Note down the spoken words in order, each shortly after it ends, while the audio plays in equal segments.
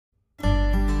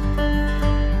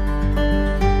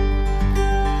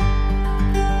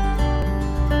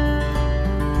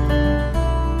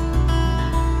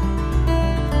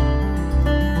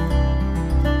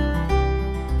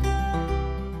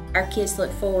kids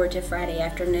look forward to Friday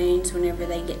afternoons whenever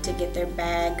they get to get their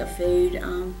bag of food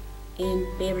and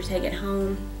be able to take it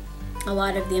home. A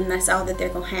lot of them, that's all that they're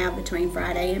going to have between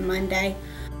Friday and Monday.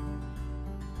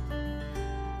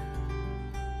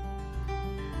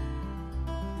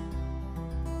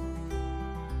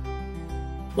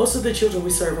 Most of the children we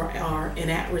serve are an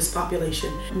at-risk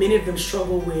population. Many of them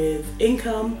struggle with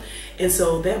income, and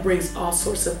so that brings all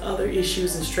sorts of other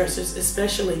issues and stresses,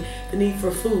 especially the need for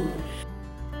food.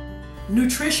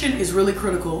 Nutrition is really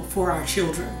critical for our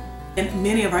children, and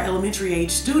many of our elementary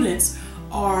age students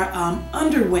are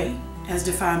underweight as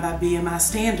defined by BMI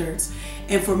standards.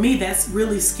 And for me, that's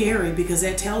really scary because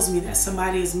that tells me that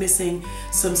somebody is missing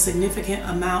some significant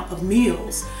amount of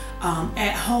meals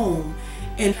at home.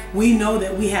 And we know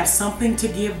that we have something to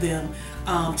give them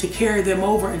to carry them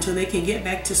over until they can get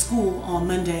back to school on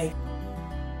Monday.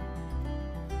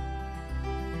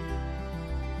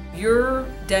 Your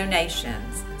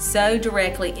donations so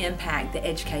directly impact the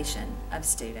education of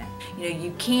students. You know,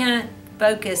 you can't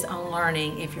focus on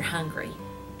learning if you're hungry.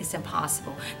 It's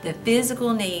impossible. The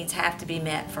physical needs have to be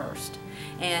met first.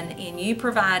 And in you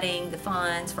providing the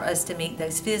funds for us to meet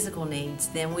those physical needs,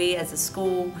 then we as a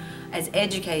school, as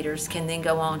educators, can then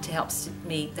go on to help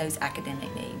meet those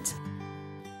academic needs.